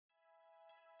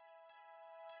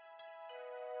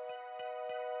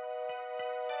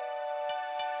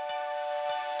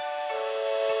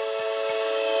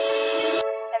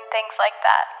Like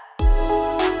That.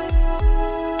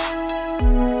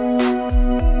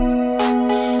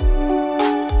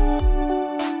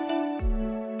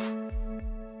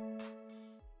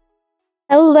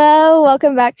 Hello,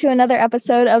 welcome back to another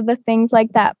episode of the Things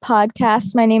Like That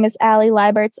podcast. My name is Allie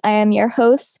Leiberts. I am your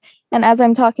host. And as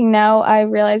I'm talking now, I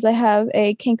realize I have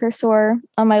a canker sore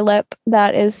on my lip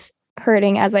that is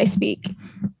hurting as I speak.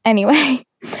 Anyway,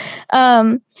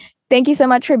 thank you so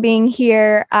much for being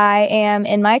here. I am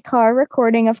in my car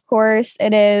recording, of course.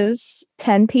 It is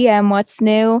 10 p.m. What's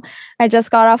new? I just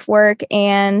got off work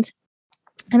and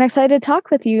I'm excited to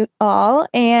talk with you all.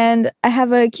 And I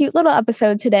have a cute little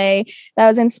episode today that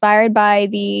was inspired by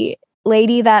the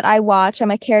lady that I watch. I'm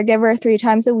a caregiver 3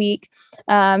 times a week.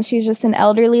 She's just an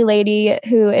elderly lady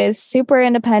who is super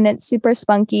independent, super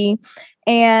spunky.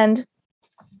 And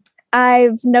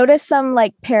I've noticed some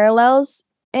like parallels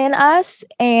in us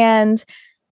and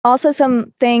also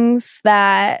some things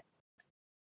that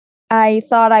I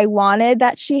thought I wanted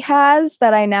that she has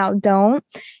that I now don't.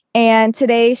 And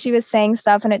today she was saying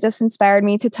stuff and it just inspired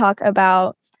me to talk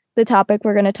about the topic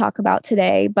we're going to talk about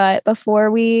today. But before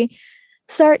we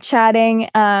start chatting,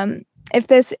 if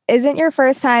this isn't your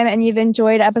first time and you've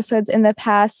enjoyed episodes in the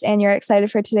past and you're excited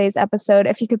for today's episode,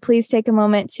 if you could please take a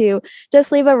moment to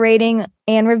just leave a rating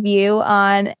and review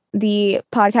on the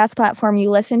podcast platform you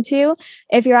listen to.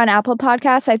 If you're on Apple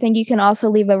Podcasts, I think you can also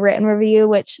leave a written review,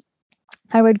 which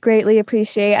I would greatly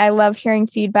appreciate. I love hearing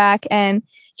feedback and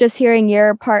just hearing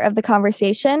your part of the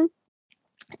conversation.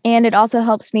 And it also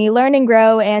helps me learn and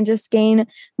grow and just gain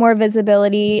more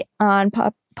visibility on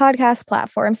podcast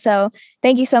platforms. So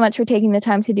thank you so much for taking the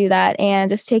time to do that and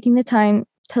just taking the time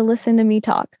to listen to me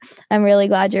talk. I'm really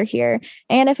glad you're here.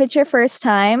 And if it's your first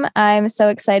time, I'm so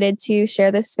excited to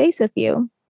share this space with you.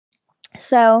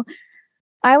 So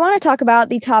I want to talk about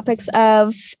the topics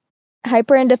of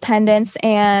hyperindependence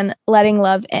and letting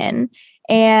love in.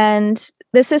 And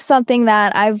this is something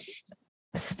that I've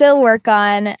still work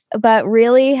on, but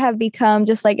really have become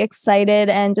just like excited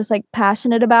and just like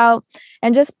passionate about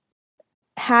and just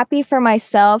happy for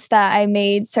myself that I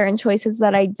made certain choices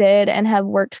that I did and have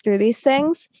worked through these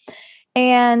things.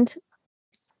 And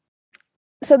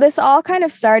so this all kind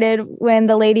of started when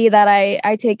the lady that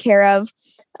I take care of,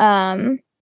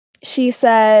 she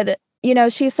said, you know,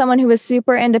 she's someone who was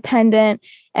super independent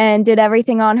and did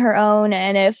everything on her own.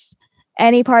 And if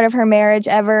any part of her marriage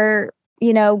ever,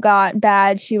 you know, got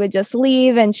bad, she would just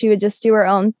leave and she would just do her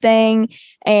own thing.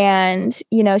 And,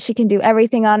 you know, she can do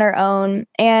everything on her own.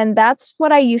 And that's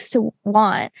what I used to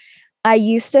want. I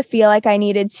used to feel like I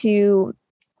needed to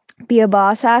be a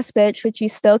boss ass bitch, which you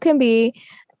still can be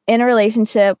in a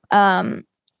relationship,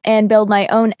 and build my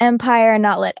own empire and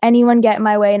not let anyone get in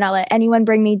my way, not let anyone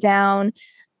bring me down.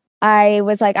 I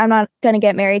was like, I'm not going to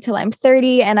get married till I'm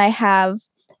 30 and I have,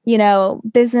 you know,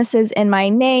 businesses in my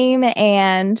name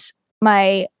and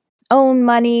my own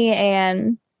money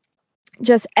and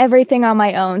just everything on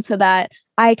my own so that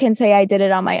I can say I did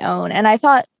it on my own. And I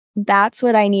thought that's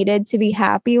what I needed to be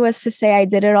happy, was to say I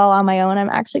did it all on my own. I'm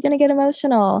actually going to get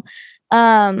emotional.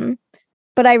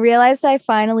 But I realized I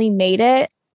finally made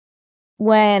it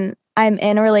when I'm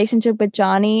in a relationship with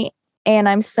Johnny and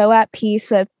I'm so at peace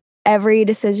with every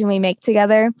decision we make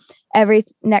together, every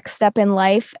next step in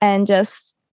life, and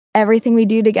just everything we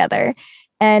do together.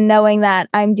 And knowing that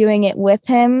I'm doing it with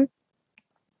him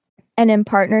and in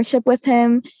partnership with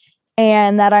him,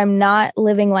 and that I'm not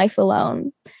living life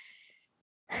alone.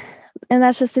 And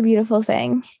that's just a beautiful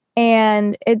thing.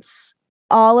 And it's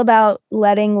all about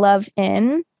letting love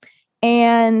in.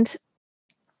 And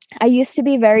I used to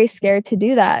be very scared to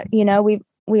do that. You know,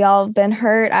 we all have been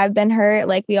hurt. I've been hurt.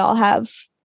 Like, we all have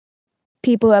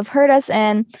people who have hurt us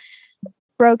and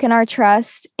broken our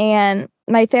trust. And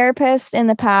my therapist in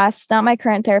the past, not my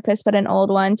current therapist, but an old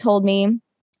one, told me,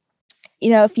 you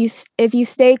know, if you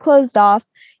stay closed off,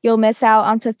 you'll miss out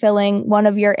on fulfilling one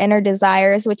of your inner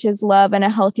desires, which is love and a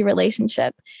healthy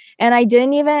relationship. And I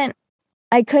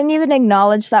couldn't even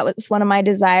acknowledge that was one of my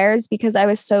desires because I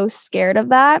was so scared of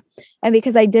that. And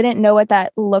because I didn't know what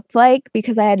that looked like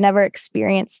because I had never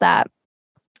experienced that.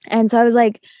 And so I was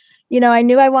like, you know, I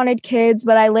knew I wanted kids,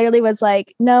 but I literally was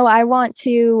like, no, I want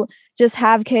to just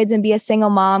have kids and be a single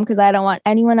mom because I don't want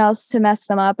anyone else to mess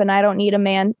them up. And I don't need a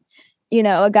man, you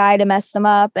know, a guy to mess them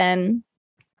up. And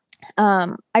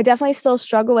I definitely still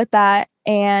struggle with that.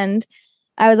 And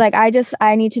I was like,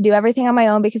 I need to do everything on my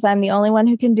own because I'm the only one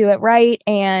who can do it right.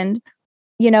 And,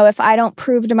 you know, if I don't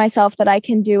prove to myself that I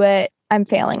can do it, I'm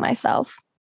failing myself.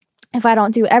 If I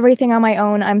don't do everything on my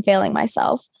own, I'm failing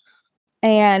myself.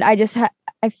 And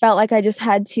I felt like I just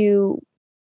had to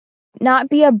not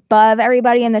be above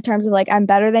everybody in the terms of like, I'm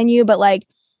better than you, but like,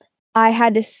 I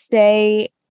had to stay,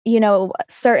 a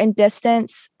certain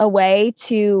distance away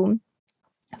to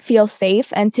feel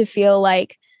safe and to feel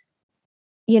like,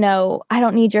 I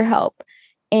don't need your help.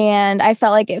 And I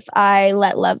felt like if I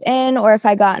let love in or if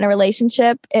I got in a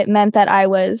relationship, it meant that I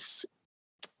was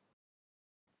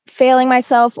failing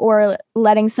myself or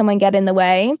letting someone get in the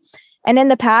way. And in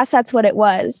the past, that's what it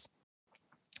was.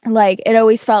 Like, it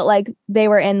always felt like they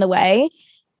were in the way.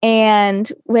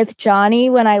 And with Johnny,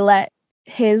 when I let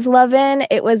his love in,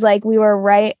 it was like we were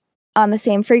right on the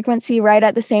same frequency, right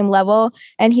at the same level.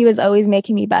 And he was always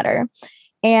making me better.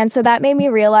 And so that made me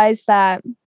realize that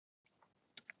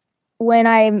when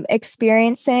I'm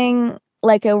experiencing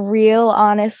like a real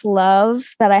honest love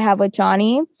that I have with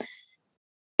Johnny,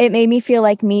 it made me feel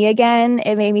like me again.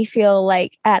 It made me feel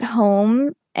like at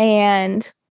home.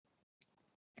 And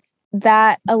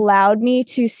that allowed me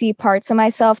to see parts of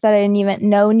myself that I didn't even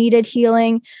know needed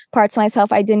healing, parts of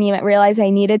myself I didn't even realize I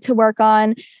needed to work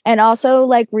on, and also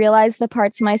like realize the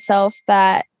parts of myself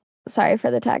that, sorry for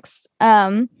the text,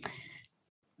 that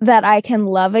I can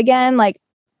love again, like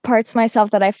parts of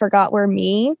myself that I forgot were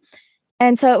me.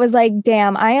 And so it was like,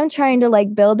 damn, I am trying to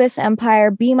like build this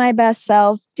empire, be my best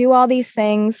self, do all these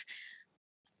things.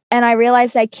 And I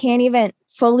realized I can't even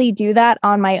fully do that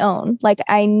on my own. Like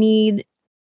I need,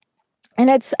 and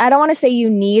I don't want to say you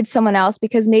need someone else,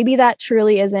 because maybe that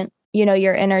truly isn't,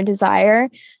 your inner desire.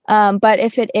 But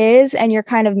if it is, and you're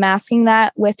kind of masking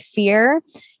that with fear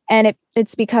and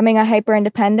it's becoming a hyper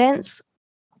independence,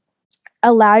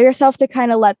 allow yourself to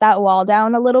kind of let that wall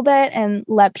down a little bit and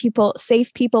let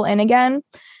safe people in again.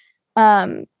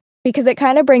 Because it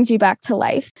kind of brings you back to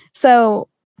life. So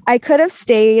I could have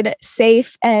stayed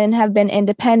safe and have been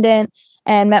independent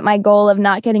and met my goal of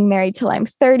not getting married till I'm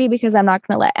 30, because I'm not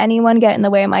going to let anyone get in the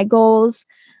way of my goals.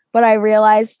 But I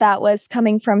realized that was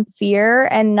coming from fear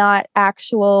and not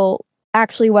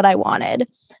actually what I wanted.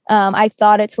 I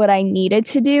thought it's what I needed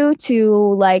to do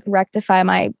to like rectify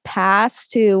my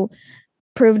past, to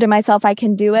prove to myself I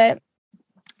can do it.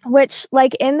 Which,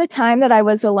 like, in the time that I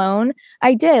was alone,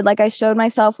 I did. Like, I showed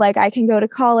myself, like, I can go to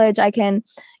college. I can,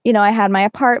 I had my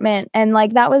apartment, and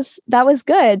like that was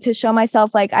good to show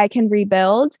myself like I can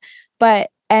rebuild. But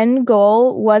end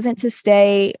goal wasn't to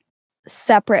stay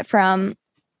separate from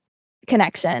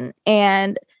connection.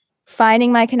 And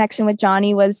finding my connection with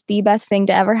Johnny was the best thing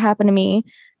to ever happen to me.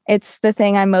 It's the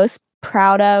thing I'm most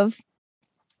proud of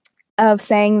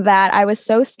saying that I was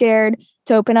so scared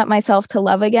to open up myself to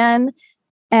love again.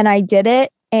 And I did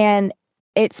it, and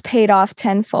it's paid off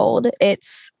tenfold.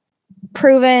 It's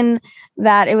proven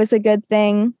that it was a good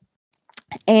thing.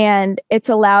 And it's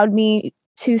allowed me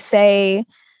to say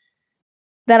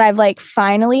that I've like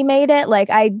finally made it. Like,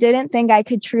 I didn't think I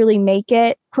could truly make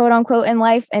it, quote unquote, in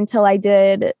life until I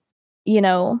did, had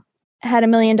 $1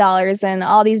 million and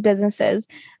all these businesses.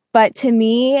 But to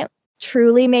me,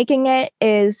 truly making it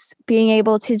is being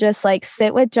able to just like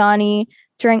sit with Johnny,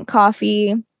 drink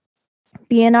coffee,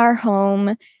 be in our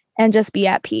home, and just be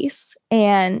at peace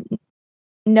and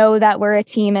know that we're a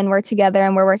team and we're together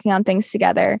and we're working on things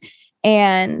together.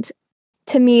 And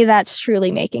to me, that's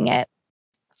truly making it.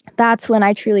 That's when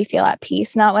I truly feel at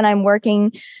peace, not when I'm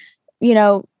working,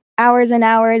 hours and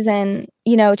hours and,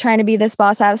 trying to be this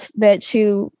boss ass bitch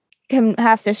who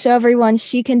has to show everyone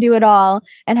she can do it all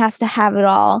and has to have it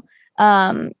all.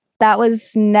 That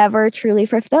was never truly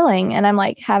fulfilling. And I'm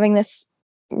like having this,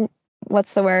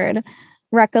 what's the word?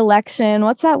 Recollection.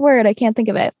 What's that word? I can't think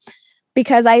of it.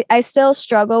 Because I still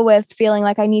struggle with feeling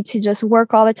like I need to just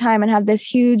work all the time and have this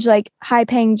huge, like, high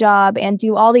paying job and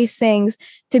do all these things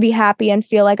to be happy and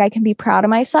feel like I can be proud of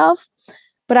myself.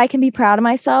 But I can be proud of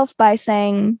myself by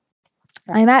saying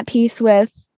I'm at peace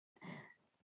with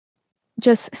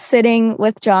just sitting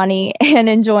with Johnny and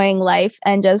enjoying life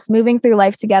and just moving through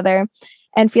life together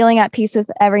and feeling at peace with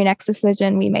every next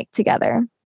decision we make together.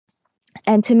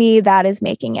 And to me, that is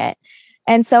making it.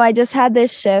 And so I just had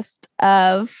this shift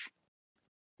of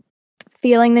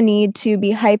feeling the need to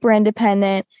be hyper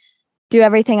independent, do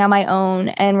everything on my own,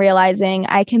 and realizing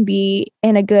I can be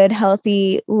in a good,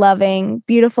 healthy, loving,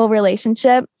 beautiful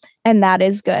relationship. And that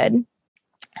is good.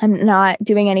 I'm not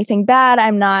doing anything bad.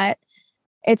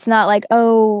 It's not like,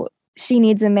 oh, she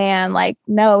needs a man. Like,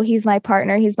 no, he's my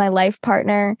partner. He's my life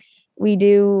partner. We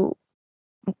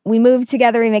move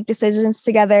together, we make decisions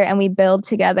together, and we build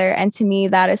together. And to me,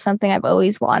 that is something I've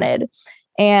always wanted.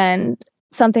 And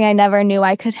something I never knew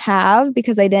I could have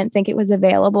because I didn't think it was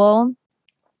available.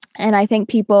 And I think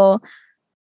people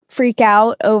freak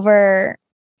out over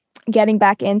getting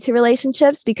back into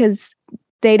relationships because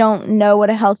they don't know what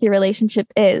a healthy relationship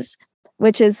is,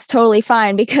 which is totally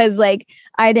fine because like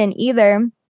I didn't either.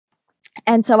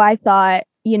 And so I thought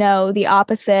the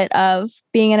opposite of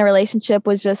being in a relationship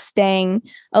was just staying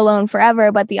alone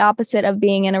forever. But the opposite of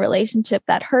being in a relationship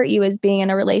that hurt you is being in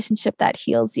a relationship that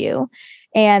heals you.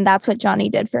 And that's what Johnny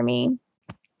did for me.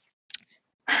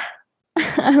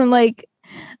 I'm like,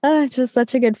 it's just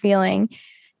such a good feeling.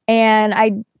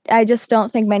 And I just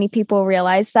don't think many people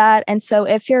realize that. And so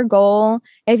if your goal,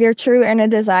 if your true inner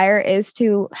desire is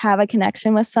to have a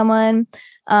connection with someone,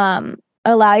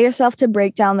 allow yourself to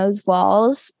break down those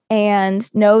walls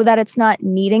and know that it's not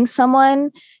needing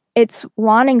someone, it's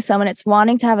wanting someone, it's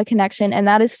wanting to have a connection. And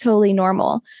that is totally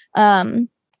normal. And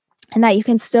that you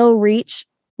can still reach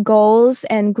goals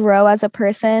and grow as a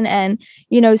person and,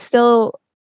 still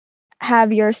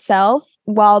have yourself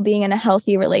while being in a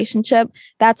healthy relationship.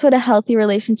 That's what a healthy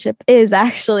relationship is,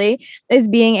 actually, is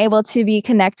being able to be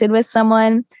connected with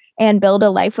someone and build a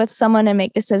life with someone and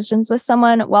make decisions with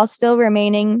someone while still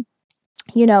remaining,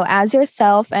 as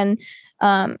yourself and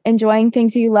enjoying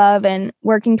things you love and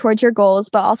working towards your goals,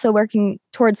 but also working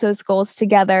towards those goals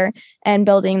together and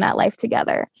building that life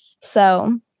together.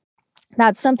 So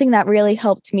that's something that really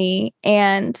helped me.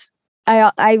 And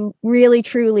I really,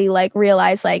 truly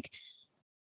realized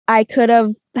I could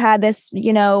have had this,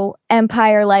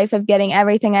 empire life of getting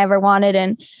everything I ever wanted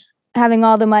and having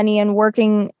all the money and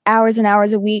working hours and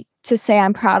hours a week to say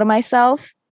I'm proud of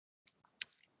myself.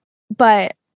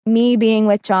 But me being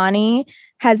with Johnny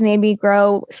has made me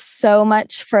grow so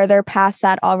much further past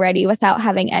that already without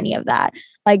having any of that.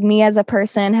 Me as a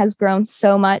person has grown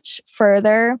so much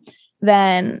further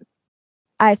than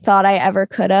I thought I ever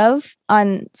could have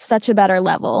on such a better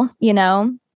level,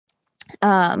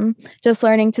 just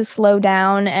learning to slow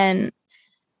down and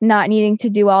not needing to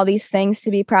do all these things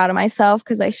to be proud of myself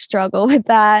because I struggle with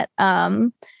that.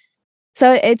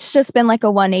 So it's just been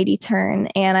a 180 turn,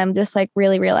 and I'm just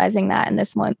really realizing that in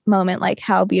this moment,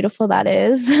 how beautiful that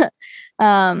is.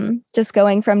 Just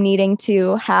going from needing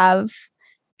to have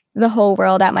the whole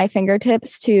world at my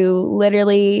fingertips to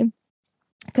literally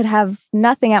could have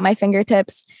nothing at my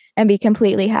fingertips and be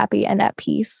completely happy and at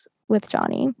peace with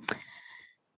Johnny.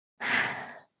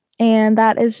 And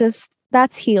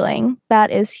that's healing.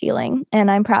 That is healing. And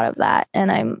I'm proud of that.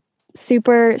 And I'm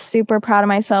super, super proud of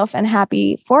myself and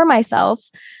happy for myself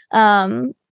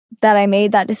that I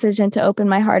made that decision to open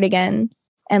my heart again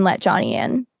and let Johnny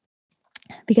in,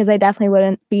 because I definitely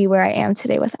wouldn't be where I am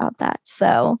today without that.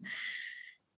 So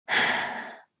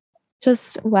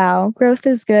just, wow, growth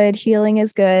is good. Healing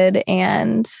is good.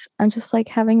 And I'm just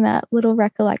having that little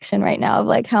recollection right now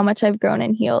of how much I've grown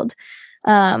and healed.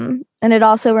 And it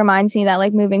also reminds me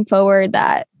that moving forward,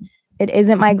 that it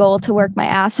isn't my goal to work my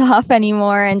ass off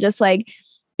anymore and just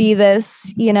be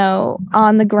this,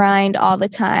 on the grind all the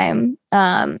time.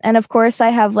 And of course I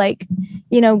have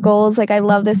goals. I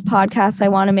love this podcast. I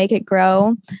want to make it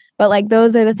grow, but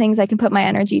those are the things I can put my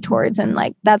energy towards.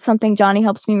 And that's something Johnny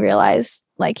helps me realize.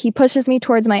 He pushes me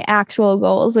towards my actual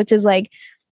goals, which is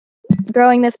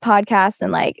growing this podcast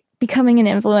and becoming an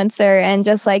influencer and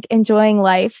just enjoying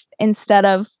life instead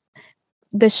of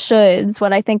the shoulds,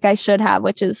 what I think I should have,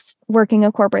 which is working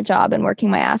a corporate job and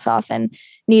working my ass off and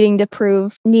needing to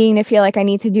feel like I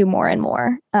need to do more and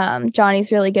more.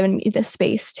 Johnny's really given me the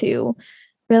space to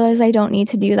realize I don't need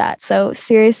to do that. So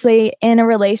seriously, in a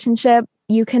relationship,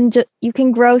 you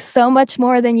can grow so much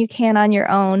more than you can on your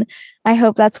own. I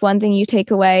hope that's one thing you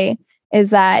take away,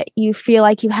 is that you feel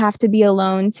like you have to be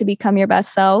alone to become your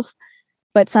best self.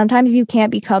 But sometimes you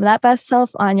can't become that best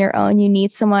self on your own. You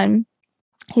need someone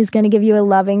who's going to give you a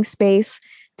loving space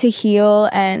to heal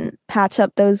and patch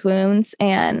up those wounds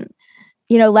and,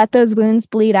 let those wounds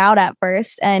bleed out at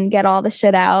first and get all the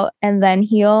shit out and then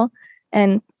heal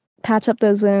and patch up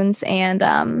those wounds.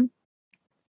 And,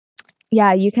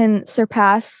 you can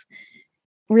surpass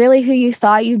really who you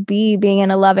thought you'd be being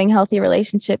in a loving, healthy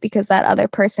relationship, because that other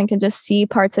person can just see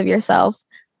parts of yourself.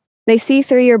 They see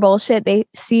through your bullshit. They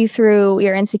see through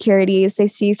your insecurities. They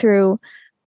see through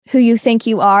who you think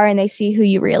you are, and they see who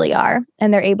you really are.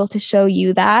 And they're able to show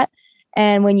you that.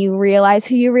 And when you realize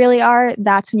who you really are,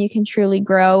 that's when you can truly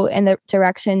grow in the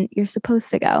direction you're supposed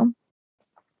to go.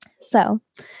 So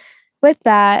with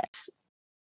that,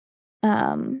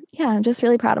 I'm just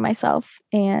really proud of myself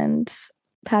and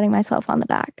patting myself on the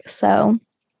back. So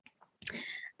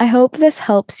I hope this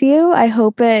helps you. I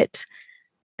hope it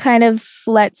kind of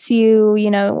lets you,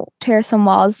 tear some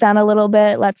walls down a little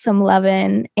bit, let some love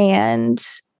in, and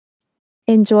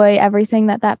enjoy everything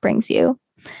that brings you.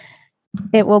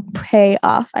 It will pay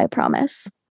off, I promise.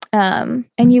 And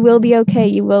you will be okay.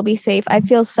 You will be safe. I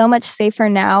feel so much safer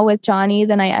now with Johnny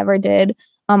than I ever did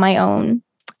on my own.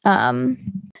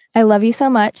 I love you so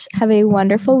much. Have a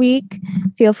wonderful week.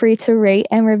 Feel free to rate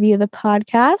and review the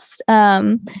podcast.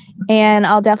 And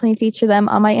I'll definitely feature them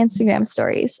on my Instagram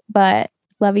stories. But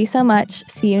love you so much.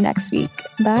 See you next week.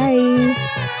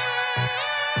 Bye.